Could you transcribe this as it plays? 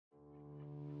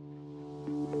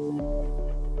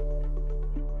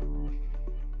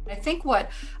I think what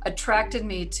attracted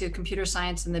me to computer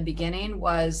science in the beginning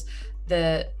was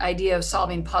the idea of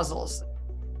solving puzzles.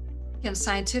 In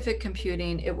scientific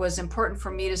computing, it was important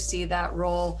for me to see that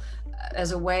role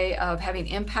as a way of having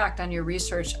impact on your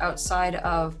research outside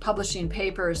of publishing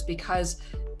papers, because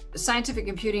scientific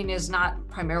computing is not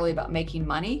primarily about making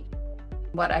money.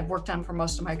 What I've worked on for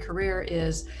most of my career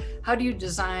is how do you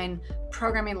design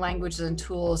programming languages and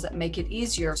tools that make it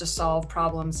easier to solve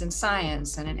problems in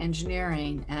science and in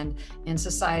engineering and in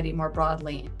society more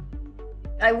broadly.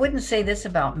 I wouldn't say this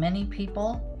about many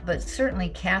people, but certainly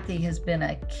Kathy has been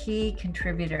a key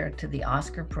contributor to the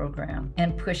Oscar program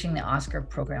and pushing the Oscar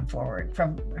program forward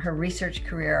from her research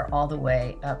career all the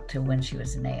way up to when she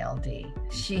was in ALD.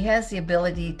 She has the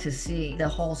ability to see the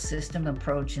whole system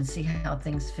approach and see how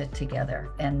things fit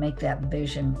together and make that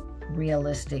vision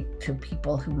realistic to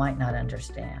people who might not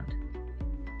understand.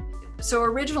 So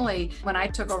originally, when I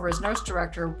took over as nurse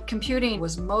director, computing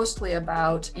was mostly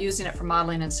about using it for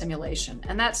modeling and simulation.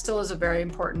 And that still is a very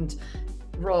important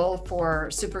role for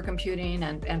supercomputing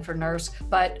and for NERSC.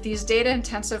 But these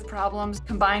data-intensive problems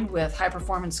combined with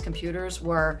high-performance computers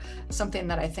were something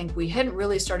that I think we hadn't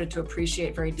really started to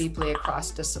appreciate very deeply across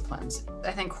disciplines.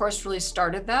 I think Horst really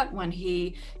started that when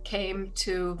he came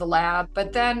to the lab.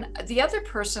 But then the other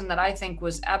person that I think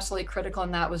was absolutely critical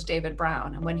in that was David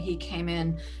Brown. And when he came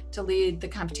in to lead the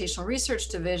computational research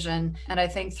division, and I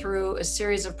think through a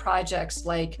series of projects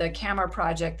like the camera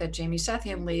project that Jamie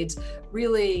Sethian leads,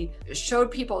 really showed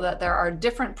people that there are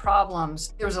different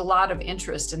problems. There was a lot of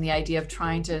interest in the idea of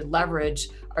trying to leverage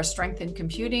our strength in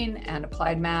computing and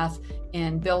applied math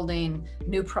in building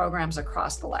new programs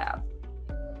across the lab.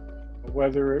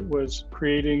 Whether it was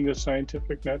creating the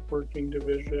scientific networking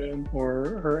division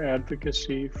or her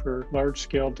advocacy for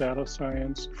large-scale data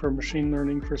science, for machine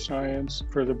learning for science,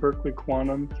 for the Berkeley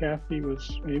Quantum, Kathy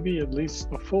was maybe at least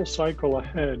a full cycle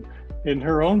ahead in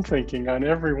her own thinking on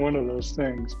every one of those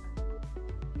things.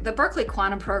 The Berkeley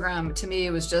Quantum program, to me,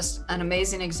 was just an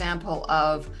amazing example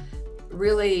of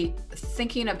really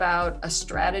thinking about a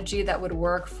strategy that would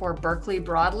work for Berkeley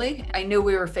broadly. I knew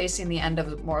we were facing the end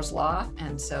of Moore's Law,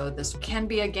 and so this can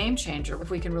be a game changer if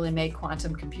we can really make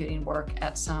quantum computing work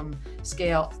at some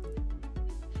scale.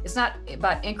 It's not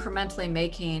about incrementally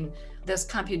making this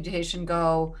computation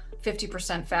go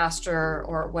 50% faster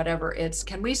or whatever. It's,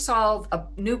 can we solve a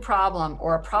new problem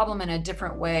or a problem in a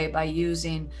different way by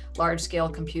using large-scale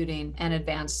computing and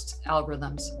advanced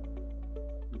algorithms?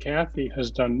 Kathy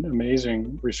has done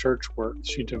amazing research work.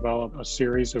 She developed a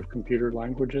series of computer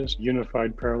languages,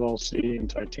 unified parallel C and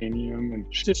titanium, and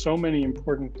she did so many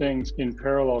important things in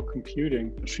parallel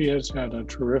computing. She has had a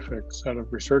terrific set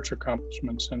of research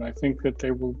accomplishments, and I think that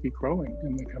they will be growing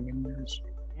in the coming years.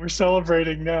 We're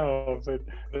celebrating now, but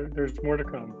there's more to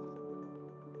come.